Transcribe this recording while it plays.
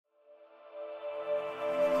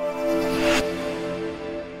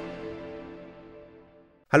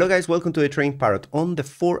Hello guys, welcome to the Trading Parrot. On the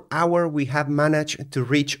 4 hour, we have managed to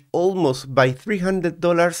reach almost by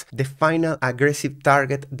 $300 the final aggressive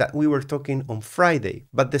target that we were talking on Friday.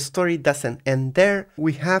 But the story doesn't end there.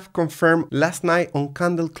 We have confirmed last night on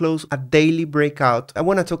candle close a daily breakout. I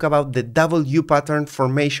want to talk about the W pattern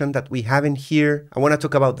formation that we have in here. I want to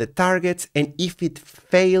talk about the targets and if it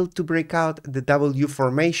failed to break out the W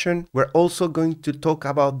formation. We're also going to talk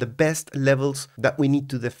about the best levels that we need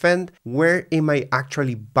to defend. Where am I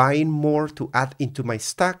actually buying more to add into my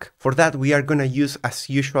stack? For that, we are going to use, as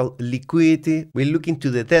usual, liquidity. We look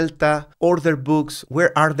into the delta, order books,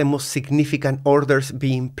 where are the most significant orders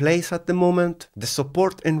being placed at the moment, the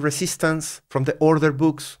support and resistance from the order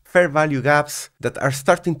books, fair value gaps that are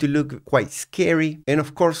starting to look quite scary. And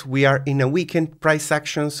of course, we are in a weekend price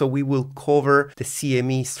action, so we will cover the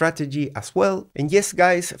CME strategy as well. And yes,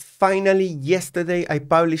 guys, finally, yesterday, I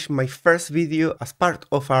published my first video as part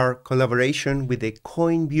of our collaboration with the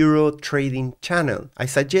Coin Bureau trading channel. I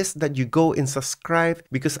suggest that you go and subscribe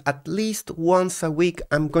because at least once a week,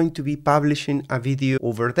 I'm going to be publishing a video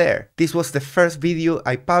over there. This was the first video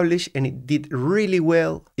I published and it did really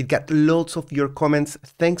well. It got loads of your comments.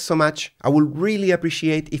 Thanks so much. I would really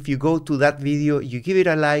appreciate if you go to that video, you give it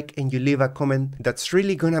a like and you leave a comment. That's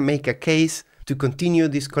really gonna make a case to continue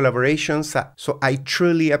these collaborations, so I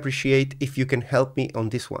truly appreciate if you can help me on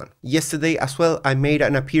this one. Yesterday as well, I made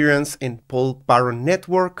an appearance in Paul Baron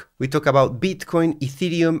Network. We talk about Bitcoin,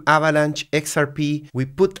 Ethereum, Avalanche, XRP. We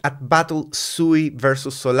put at battle SUI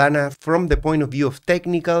versus Solana from the point of view of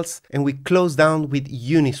technicals, and we close down with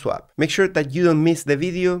Uniswap. Make sure that you don't miss the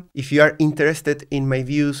video if you are interested in my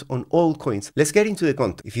views on altcoins. Let's get into the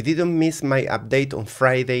content. If you didn't miss my update on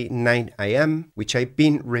Friday 9 AM, which I've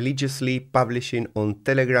been religiously publishing on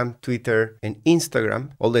Telegram, Twitter, and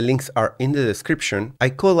Instagram, all the links are in the description,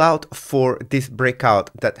 I call out for this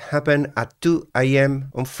breakout that happened at 2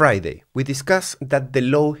 AM on Friday. We discussed that the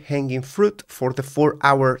low-hanging fruit for the 4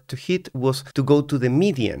 hour to hit was to go to the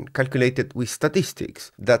median calculated with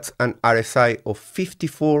statistics. That's an RSI of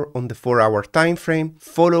 54 on the 4 hour time frame,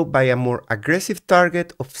 followed by a more aggressive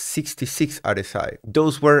target of 66 RSI.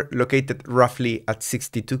 Those were located roughly at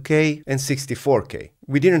 62K and 64K.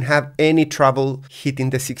 We didn't have any trouble hitting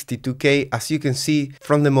the 62K. As you can see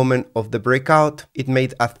from the moment of the breakout, it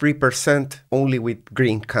made a 3% only with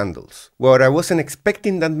green candles. What I wasn't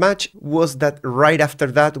expecting that much was that right after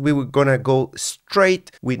that, we were gonna go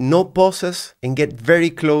straight with no pauses and get very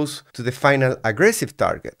close to the final aggressive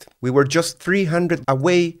target. We were just 300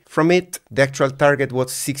 away from it. The actual target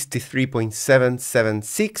was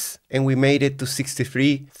 63.776 and we made it to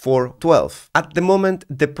 63,412. At the moment,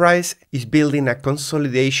 the price is building a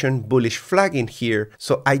consolidation bullish flag in here,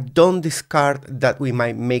 so I don't discard that we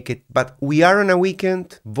might make it, but we are on a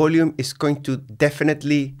weekend. Volume is going to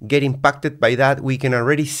definitely get impacted by that. We can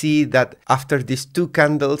already see that after these two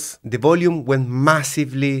candles, the volume went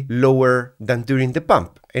massively lower than during the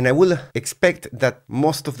pump. And I will expect that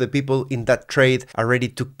most of the people in that trade already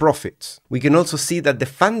took profits. We can also see that the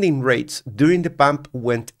funding rates during the pump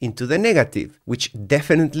went into the negative, which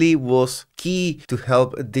definitely was key to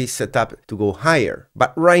help this setup to go higher.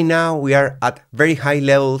 But right now we are at very high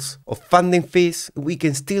levels of funding fees. We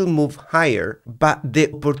can still move higher, but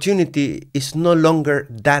the opportunity is no longer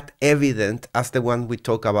that evident as the one we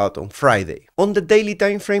talked about on Friday. On the daily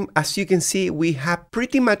time frame, as you can see, we have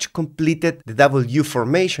pretty much completed the W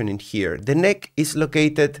formation in here. The neck is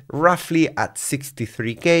located roughly at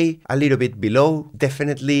 63K, a little bit below,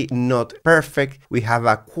 definitely not perfect. We have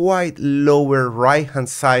a quite lower right hand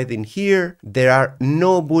side in here. There are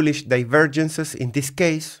no bullish divergences in this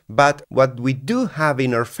case, but what we do have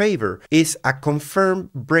in our favor is a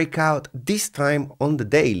confirmed breakout, this time on the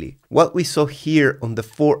daily. What we saw here on the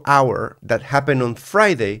 4 hour that happened on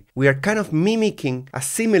Friday, we are kind of mimicking a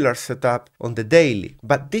similar setup on the daily.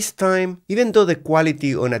 But this time, even though the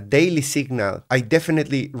quality on a daily signal, I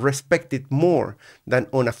definitely respect it more than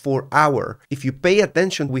on a 4 hour. If you pay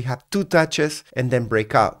attention, we have two touches and then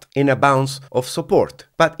breakout in a bounce of support.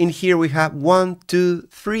 But in here we have 1, 2,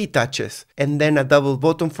 3 touches and then a double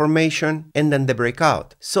bottom formation and then the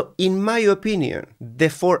breakout. So in my opinion, the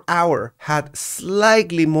 4 hour had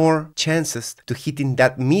slightly more chances to hitting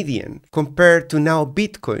that median compared to now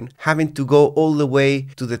Bitcoin having to go all the way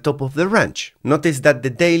to the top of the range. Notice that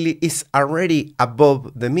the daily is already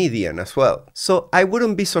above the median as well. So I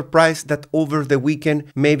wouldn't be surprised that over the weekend,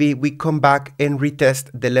 maybe we come back and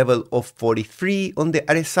retest the level of 43 on the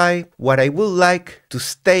RSI. What I would like to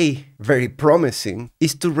stay very promising,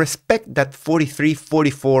 is to respect that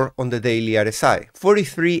 43.44 on the daily RSI.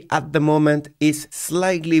 43 at the moment is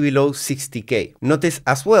slightly below 60k. Notice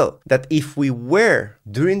as well that if we were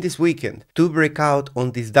during this weekend to break out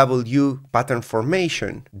on this W pattern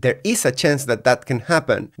formation, there is a chance that that can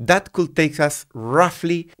happen. That could take us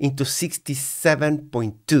roughly into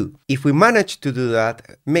 67.2. If we manage to do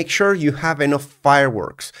that, make sure you have enough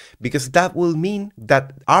fireworks, because that will mean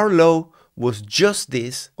that our low was just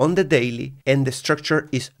this on the daily and the structure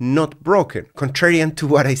is not broken, contrarian to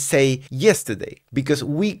what I say yesterday, because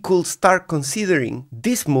we could start considering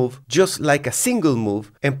this move just like a single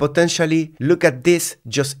move and potentially look at this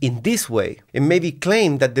just in this way and maybe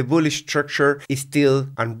claim that the bullish structure is still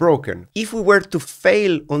unbroken. If we were to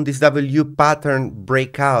fail on this W pattern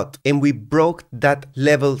breakout and we broke that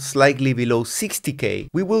level slightly below 60k,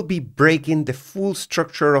 we will be breaking the full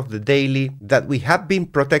structure of the daily that we have been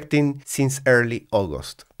protecting since early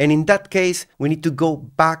August. And in that case, we need to go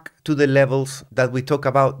back to the levels that we talk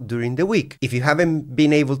about during the week. If you haven't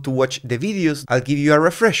been able to watch the videos, I'll give you a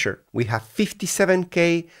refresher. We have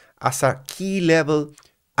 57k as a key level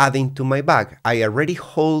adding to my bag. I already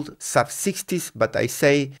hold sub 60s, but I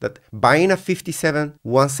say that buying at 57,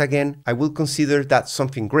 once again, I will consider that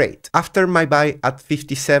something great. After my buy at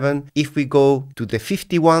 57, if we go to the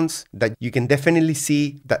 51s, that you can definitely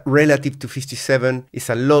see that relative to 57 is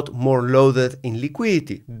a lot more loaded in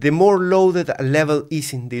liquidity. The more loaded a level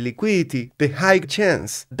is in the liquidity, the high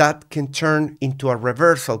chance that can turn into a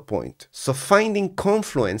reversal point. So finding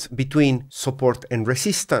confluence between support and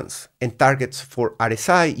resistance and targets for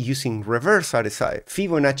RSI using reverse RSI,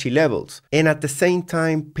 Fibonacci levels, and at the same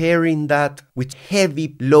time pairing that with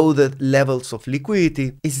heavy loaded levels of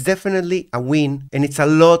liquidity is definitely a win, and it's a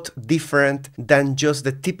lot different than just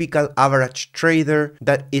the typical average trader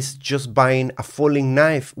that is just buying a falling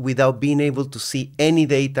knife without being able to see any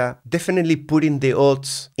data, definitely putting the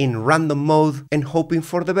odds in random mode and hoping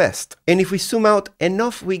for the best. And if we zoom out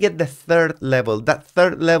enough, we get the third level. That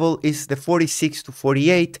third level is the 46 to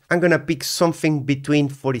 48. I'm gonna pick something between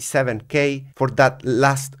 47k for that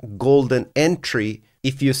last golden entry.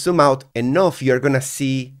 If you zoom out enough, you're gonna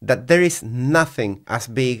see that there is nothing as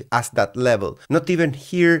big as that level, not even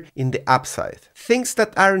here in the upside. Things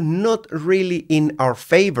that are not really in our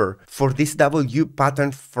favor for this W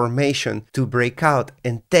pattern formation to break out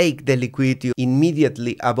and take the liquidity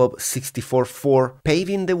immediately above 64.4,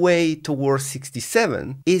 paving the way towards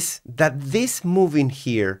 67, is that this move in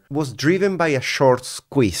here was driven by a short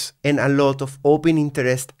squeeze and a lot of open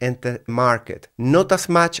interest in the market, not as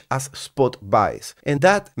much as spot buys. And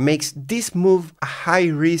that makes this move a high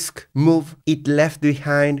risk move. It left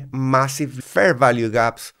behind massive fair value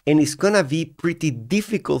gaps, and it's gonna be pretty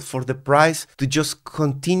difficult for the price to just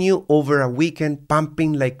continue over a weekend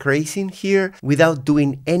pumping like crazy in here without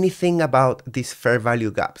doing anything about these fair value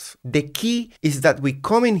gaps. The key is that we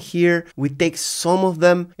come in here, we take some of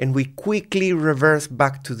them, and we quickly reverse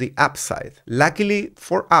back to the upside. Luckily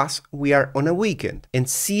for us, we are on a weekend, and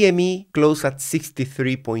CME closed at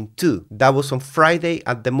 63.2. That was on Friday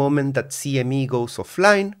at the moment that CME goes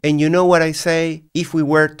offline. And you know what I say? If we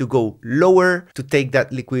were to go lower to take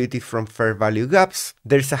that liquidity from fair value gaps,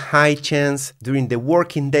 there's a high chance during the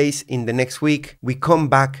working days in the next week, we come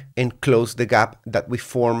back and close the gap that we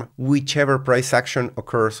form whichever price action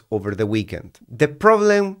occurs over the weekend. The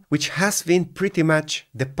problem, which has been pretty much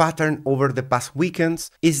the pattern over the past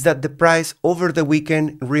weekends, is that the price over the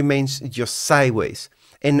weekend remains just sideways.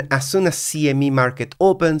 And as soon as CME market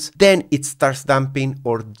opens, then it starts dumping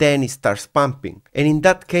or then it starts pumping. And in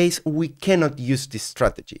that case, we cannot use this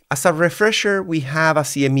strategy. As a refresher, we have a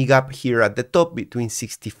CME gap here at the top between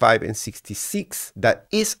 65 and 66 that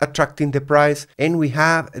is attracting the price. And we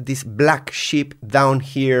have this black sheep down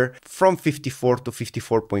here from 54 to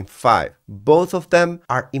 54.5. Both of them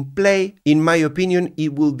are in play. In my opinion,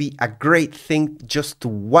 it will be a great thing just to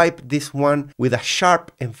wipe this one with a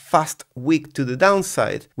sharp and fast wick to the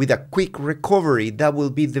downside. With a quick recovery, that will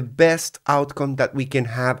be the best outcome that we can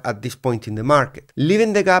have at this point in the market.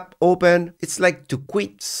 Leaving the gap open, it's like to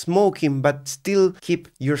quit smoking but still keep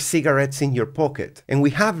your cigarettes in your pocket. And we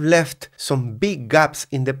have left some big gaps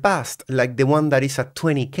in the past, like the one that is at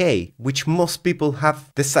 20k, which most people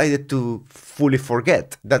have decided to fully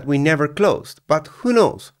forget that we never closed. But who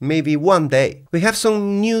knows, maybe one day. We have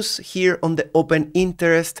some news here on the open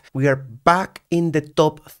interest. We are back in the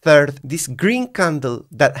top third. This green candle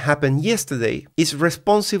candle that happened yesterday is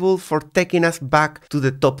responsible for taking us back to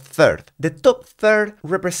the top third. The top third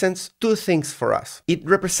represents two things for us. It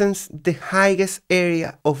represents the highest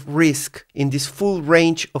area of risk in this full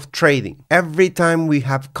range of trading. Every time we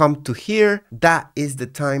have come to here, that is the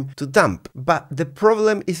time to dump. But the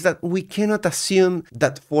problem is that we cannot assume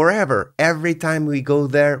that forever, every time we go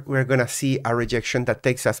there, we're gonna see a rejection that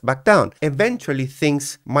takes us back down. Eventually,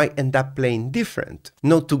 things might end up playing different.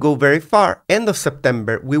 Not to go very far, end of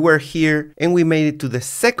September, we were here and we made it to the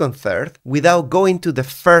second third without going to the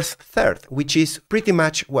first third, which is pretty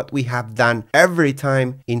much what we have done every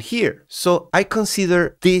time in here. So I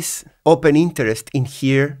consider this open interest in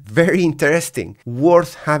here very interesting,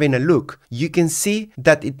 worth having a look. You can see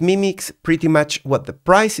that it mimics pretty much what the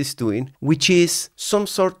price is doing, which is some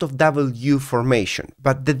sort of W formation.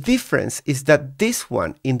 But the difference is that this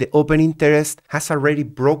one in the open interest has already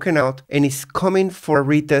broken out and is coming for a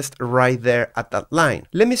retest right there at that line.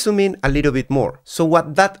 Let me zoom in a little bit more. So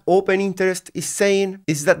what that open interest is saying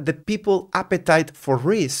is that the people's appetite for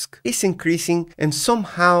risk is increasing, and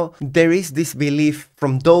somehow there is this belief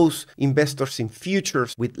from those investors in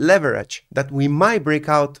futures with leverage that we might break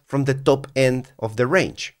out from the top end of the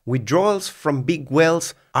range. Withdrawals from big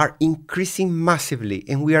whales are increasing massively,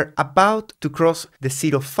 and we are about to cross the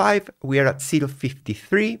 0.5. We are at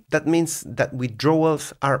 0.53. That means that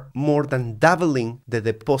withdrawals are more than doubling the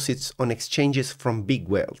deposits on exchanges from big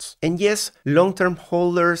whales. And yes, long-term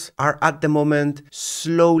holders are at the moment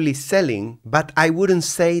slowly selling, but I wouldn't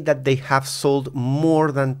say that they have sold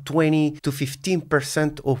more than 20 to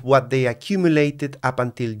 15% of what they accumulated up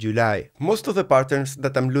until July. Most of the patterns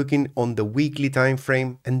that I'm looking on the weekly time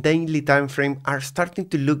frame and daily time frame are starting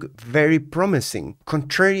to look very promising,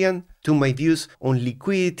 contrarian to my views on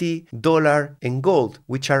liquidity, dollar, and gold,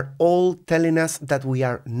 which are all telling us that we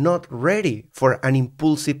are not ready for an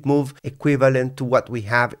impulsive move equivalent to what we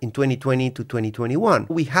have in 2020 to 2021.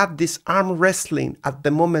 We have this arm wrestling at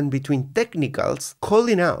the moment between technicals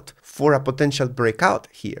calling out for a potential breakout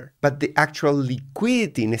here, but the actual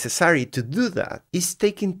liquidity necessary to do that is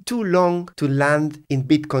taking too long to land in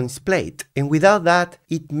Bitcoin's plate. And without that,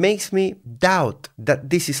 it makes me doubt that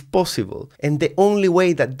this is possible. And the only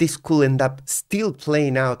way that this could end up still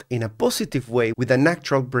playing out in a positive way with an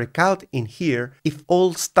actual breakout in here if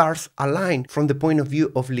all stars align from the point of view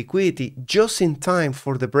of liquidity just in time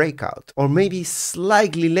for the breakout, or maybe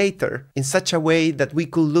slightly later, in such a way that we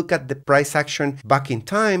could look at the price action back in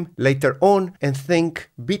time later on and think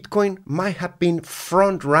Bitcoin might have been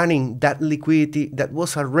front running that liquidity that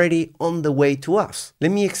was already on the way to us.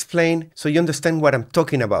 Let me explain so you understand what I'm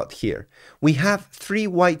talking about here. We have three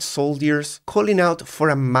white soldiers calling out for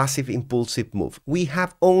a massive impulsive move. We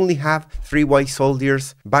only have three white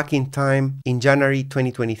soldiers back in time in January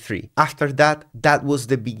 2023. After that, that was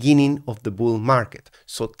the beginning of the bull market.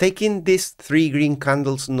 So taking these three green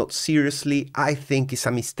candles not seriously, I think, is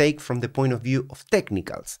a mistake from the point of view of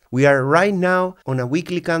technicals. We are right now on a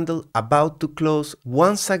weekly candle about to close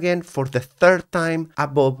once again for the third time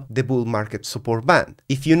above the bull market support band.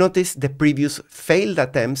 If you notice the previous failed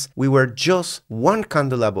attempts, we were just one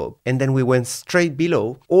candle above and then we went straight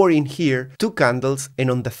below, or in here, two candles,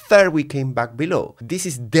 and on the third we came back below. This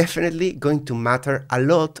is definitely going to matter a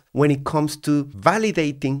lot when it comes to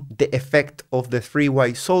validating the effect of the three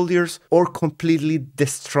white soldiers or completely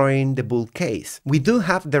destroying the bull case. We do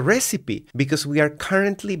have the recipe because we are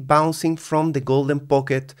currently bouncing from the golden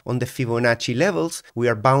pocket on the Fibonacci levels. We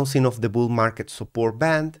are bouncing off the bull market support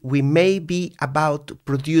band. We may be about to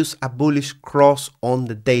produce a bullish cross on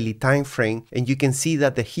the daily time frame, and you can see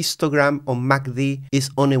that the histogram on MACD is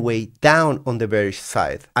on a way down on the bearish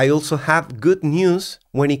side. I also have good news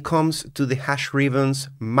when it comes to the hash ribbons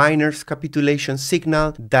miners capitulation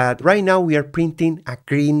signal, that right now we are printing a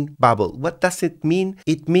green bubble. What does it mean?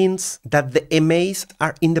 It means that the MAs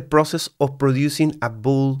are in the process of producing a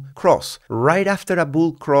bull cross. Right after a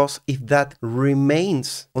bull cross, if that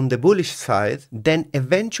remains on the bullish side, then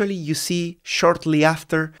eventually you see shortly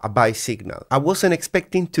after a buy signal. I wasn't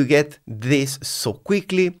expecting to get this so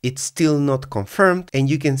quickly. It's still not confirmed, and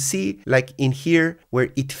you can see like in here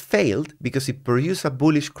where it failed because it produced a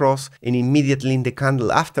bullish cross and immediately in the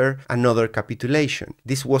candle after another capitulation.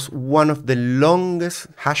 This was one of the longest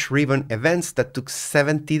hash ribbon events that took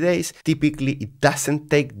 70 days. Typically it doesn't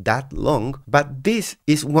take that long, but this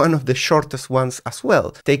is one of the shortest ones as well,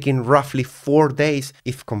 taking roughly 4 days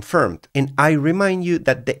if confirmed. And I remind you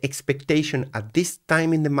that the expectation at this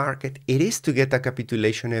time in the market, it is to get a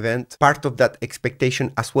capitulation event. Part of that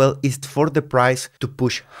expectation as well is for the price to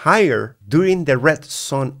push higher during the red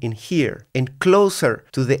zone in here and closer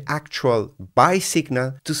closer to the actual buy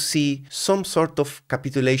signal to see some sort of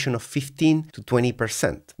capitulation of 15 to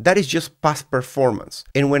 20%. That is just past performance.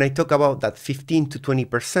 And when I talk about that 15 to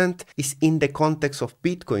 20% is in the context of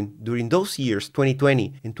Bitcoin during those years,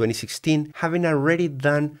 2020 and 2016, having already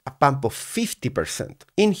done a pump of 50%.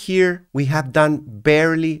 In here, we have done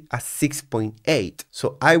barely a 6.8.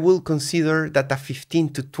 So I will consider that a 15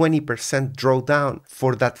 to 20% drawdown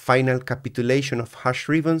for that final capitulation of hash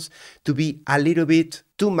ribbons to be a little bit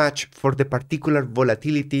too much for the particular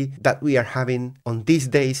volatility that we are having on these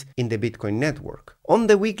days in the Bitcoin network. On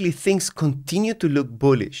the weekly, things continue to look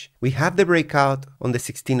bullish. We have the breakout on the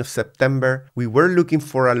 16th of September. We were looking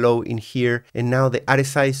for a low in here, and now the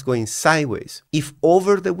RSI is going sideways. If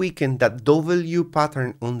over the weekend that W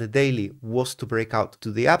pattern on the daily was to break out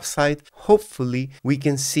to the upside, hopefully we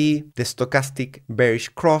can see the stochastic bearish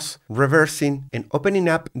cross reversing and opening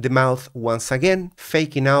up the mouth once again,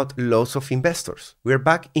 faking out loss of investors. We're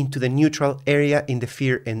back into the neutral area in the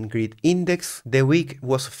fear and greed index. The week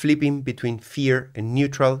was flipping between fear and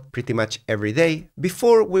neutral pretty much every day.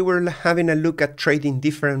 Before we were having a look at trading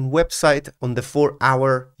different website on the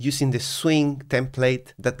 4-hour using the swing template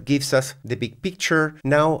that gives us the big picture.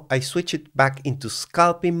 Now I switch it back into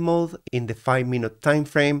scalping mode in the 5-minute time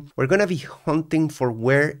frame. We're gonna be hunting for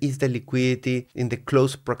where is the liquidity in the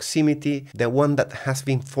close proximity, the one that has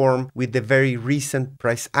been formed with the very recent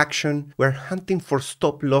price action. We're hunting for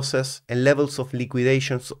stop losses and levels of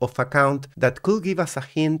liquidations of account that could give us a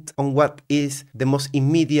hint on what is the most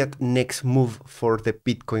immediate next move for the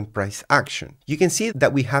Bitcoin price action. You can see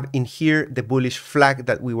that we have in here the bullish flag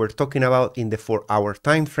that we were talking about in the 4-hour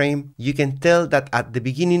time frame. You can tell that at the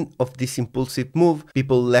beginning of this impulsive move,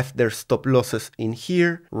 people left their stop losses in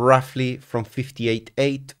here, roughly from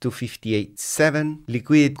 58.8 to 58.7.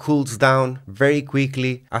 Liquidity cools down very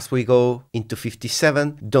quickly as we go into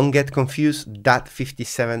 57. Don't get confused, that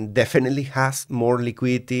 57 definitely has more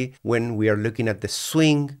liquidity when we are looking at the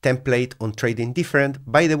swing template on Trading Different.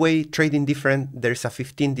 By the way, Trading Different, there's a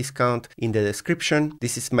 15 discount in the description.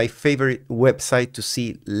 This is my favorite website to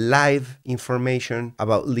see live information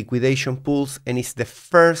about liquidation pools, and it's the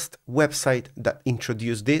first website that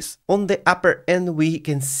introduced this. On the upper end, we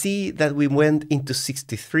can see that we went into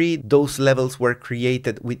 63. Those levels were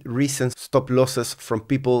created with recent stop losses from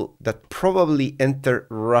people that probably entered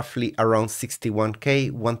roughly around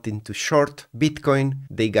 61k wanting to short Bitcoin.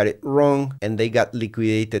 They got it wrong and they got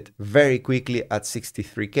liquidated very quickly at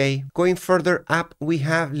 63k. Going further up, we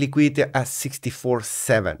have liquidity at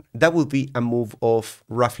 64.7. That would be a move of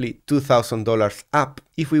roughly $2,000 up.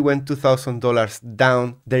 If we went $2,000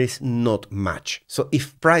 down, there is not much. So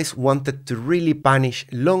if price wanted to really punish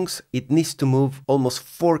longs, it needs to move almost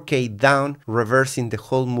 4k down, reversing the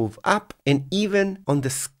whole move up. And even on the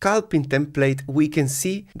scalping template, we can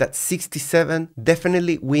see that 67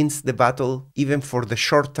 definitely wins the battle, even for the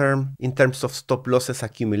short term, in terms of stop losses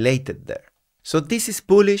accumulated there. So this is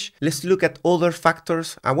bullish. Let's look at other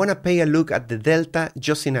factors. I want to pay a look at the delta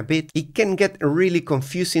just in a bit. It can get really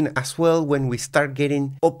confusing as well when we start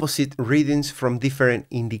getting opposite readings from different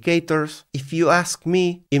indicators. If you ask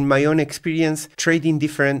me, in my own experience, trading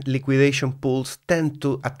different liquidation pools tend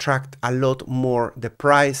to attract a lot more the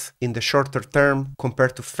price in the shorter term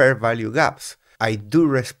compared to fair value gaps. I do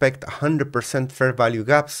respect 100% fair value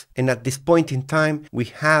gaps, and at this point in time we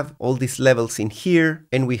have all these levels in here,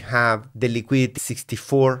 and we have the liquidity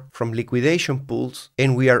 64 from liquidation pools,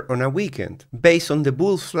 and we are on a weekend. Based on the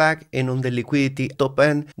bull flag and on the liquidity top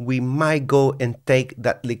end, we might go and take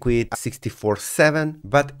that liquidity 64.7,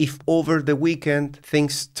 but if over the weekend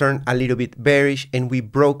things turn a little bit bearish and we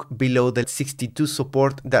broke below the 62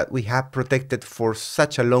 support that we have protected for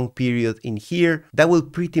such a long period in here, that will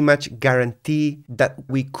pretty much guarantee that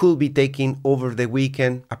we could be taking over the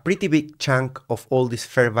weekend a pretty big chunk of all these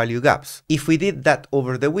fair value gaps. If we did that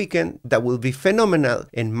over the weekend, that will be phenomenal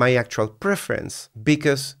and my actual preference,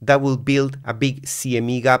 because that will build a big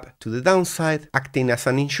CME gap to the downside, acting as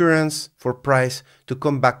an insurance for price to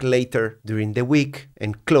come back later during the week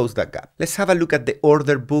and close that gap. Let's have a look at the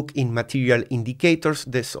order book in material indicators.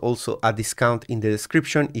 There's also a discount in the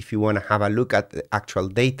description if you want to have a look at the actual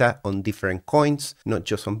data on different coins, not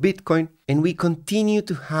just on Bitcoin. And we continue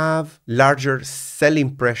to have larger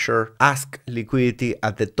selling pressure, ask liquidity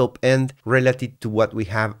at the top end relative to what we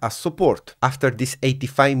have as support. After this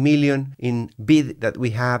 85 million in bid that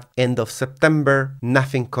we have end of September,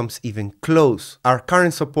 nothing comes even close. Our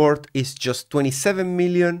current support is is just 27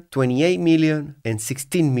 million, 28 million, and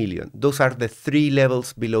 16 million. Those are the three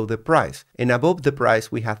levels below the price. And above the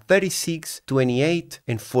price, we have 36, 28,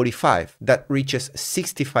 and 45. That reaches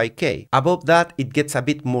 65K. Above that, it gets a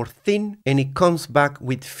bit more thin, and it comes back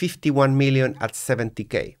with 51 million at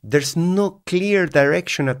 70K. There's no clear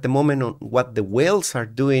direction at the moment on what the whales are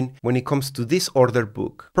doing when it comes to this order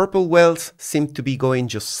book. Purple whales seem to be going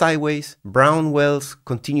just sideways. Brown whales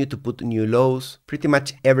continue to put new lows. Pretty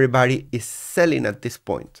much everybody is selling at this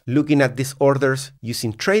point. Looking at these orders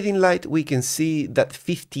using trading light, we can see that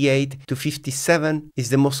 58 to 57 is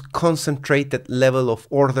the most concentrated level of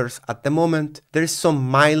orders at the moment. There is some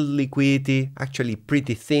mild liquidity, actually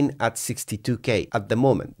pretty thin at 62K at the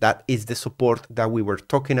moment. That is the support that we were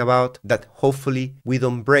talking about, that hopefully we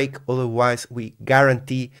don't break, otherwise we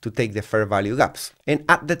guarantee to take the fair value gaps. And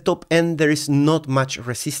at the top end, there is not much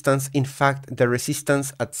resistance. In fact, the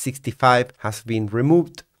resistance at 65 has been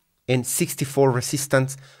removed, and 64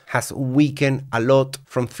 resistance has weakened a lot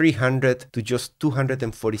from 300 to just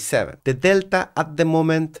 247. The delta at the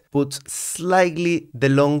moment puts slightly the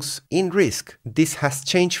longs in risk. This has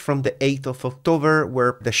changed from the 8th of October,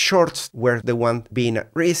 where the shorts were the one being at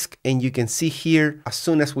risk, and you can see here, as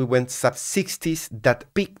soon as we went sub 60s,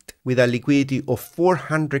 that peaked with a liquidity of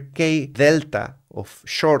 400K delta of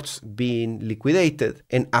shorts being liquidated,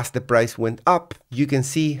 and as the price went up, you can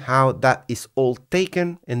see how that is all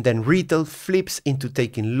taken, and then retail flips into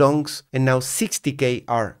taking longs, and now 60K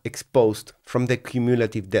are exposed from the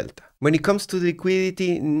cumulative delta. When it comes to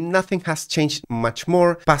liquidity, nothing has changed much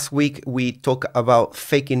more. Past week, we talked about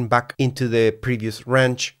faking back into the previous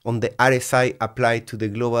range on the RSI applied to the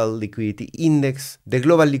global liquidity index. The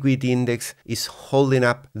global liquidity index is holding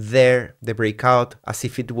up there, the breakout, as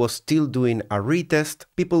if it was still doing a retest.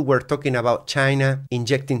 People were talking about China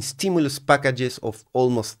injecting stimulus packages of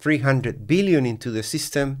almost 300 billion into the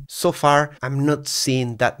system. So far, I'm not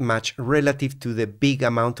seeing that much relative to the big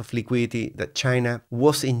amount of liquidity that China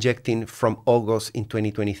was injecting from August in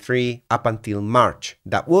 2023 up until March.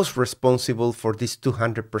 That was responsible for this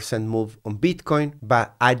 200% move on Bitcoin,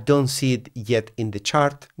 but I don't see it yet in the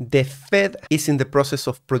chart. The Fed is in the process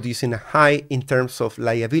of producing a high in terms of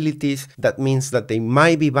liabilities. That means that they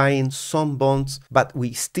might be buying some bonds, but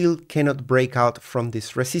we still cannot break out from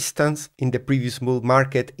this resistance. In the previous bull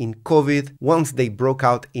market in COVID, once they broke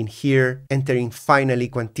out in here, entering finally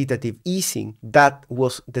quantitative easing, that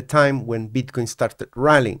was the time when Bitcoin started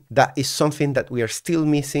rallying. That is something that we are still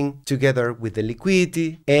missing, together with the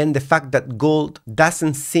liquidity and the fact that gold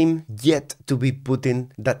doesn't seem yet to be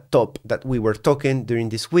putting that top that we were talking during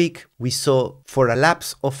this week. We saw for a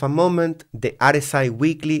lapse of a moment the RSI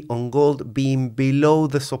weekly on gold being below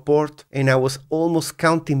the support, and I was almost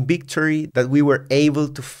counting victory that we were able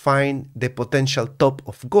to find the potential top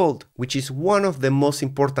of gold, which is one of the most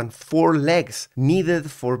important 4 legs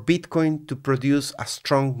needed for Bitcoin to produce a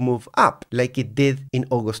strong move up like it did in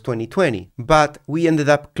August 2020. But we ended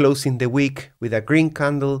up closing the week with a green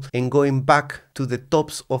candle and going back to the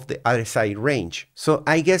tops of the RSI range. So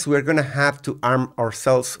I guess we're gonna have to arm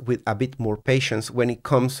ourselves with a bit more patience when it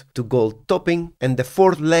comes to gold topping. And the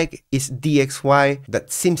 4th leg is DXY,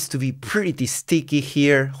 that seems to be pretty sticky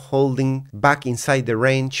here, holding back inside the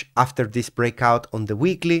range after this breakout on the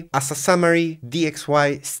weekly. As a summary,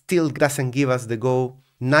 DXY still doesn't give us the go.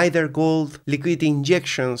 Neither gold. Liquidity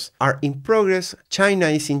injections are in progress. China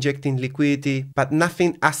is injecting liquidity, but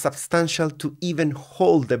nothing as substantial to even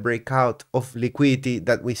hold the breakout of liquidity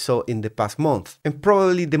that we saw in the past month. And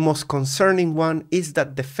probably the most concerning one is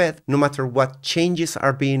that the Fed, no matter what changes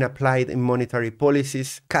are being applied in monetary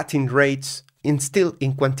policies, cutting rates, and still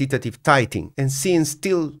in quantitative tightening, and seeing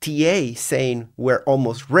still TA saying we're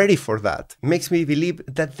almost ready for that, makes me believe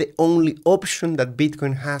that the only option that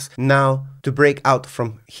Bitcoin has now to break out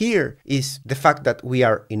from here is the fact that we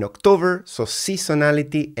are in October, so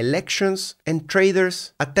seasonality, elections, and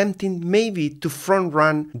traders attempting maybe to front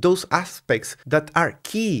run those aspects that are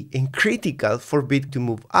key and critical for Bitcoin to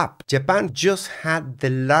move up. Japan just had the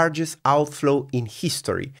largest outflow in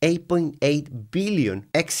history, 8.8 billion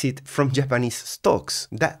exit from Japanese stocks.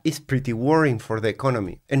 That is pretty worrying for the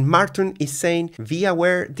economy. And Martin is saying, be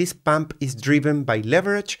aware this pump is driven by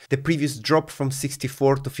leverage. The previous drop from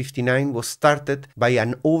 64 to 59 was started by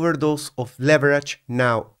an overdose of leverage.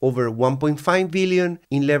 Now over 1.5 billion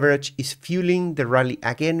in leverage is fueling the rally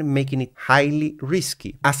again, making it highly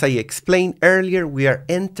risky. As I explained earlier, we are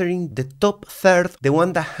entering the top third, the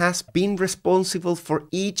one that has been responsible for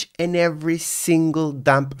each and every single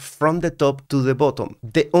dump from the top to the bottom.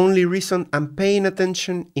 The only reason I'm paying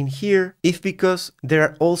attention in here is because there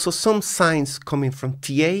are also some signs coming from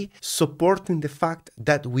TA supporting the fact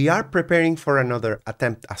that we are preparing for another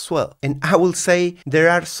attempt as well. And I will say there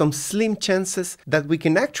are some slim chances that we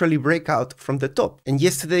can actually break out from the top. And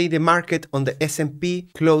yesterday the market on the S&P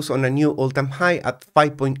closed on a new all-time high at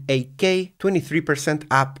 5.8k, 23%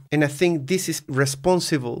 up. And I think this is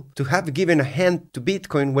responsible to have given a hand to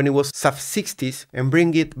Bitcoin when it was sub 60s and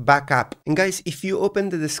bring it back up. And guys, if you open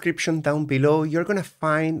the description down below, you're gonna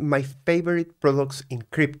find my favorite products in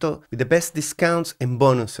crypto with the best discounts and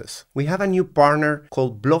bonuses. We have a new partner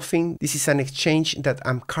called Bluffing. This is an exchange that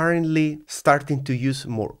I'm currently starting to use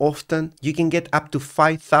more often. You can get up to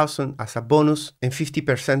 5,000 as a bonus and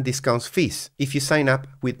 50% discounts fees if you sign up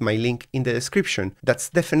with my link in the description. That's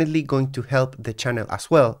definitely going to help the channel as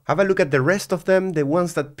well. Have a look at the rest of them. The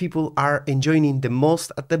ones that people are enjoying the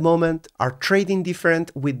most at the moment are trading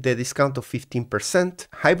different with the discount of 15%.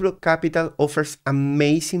 High Block Capital offers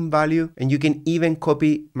amazing value, and you can even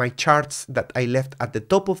copy my charts that I left at the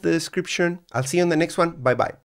top of the description. I'll see you on the next one. Bye bye.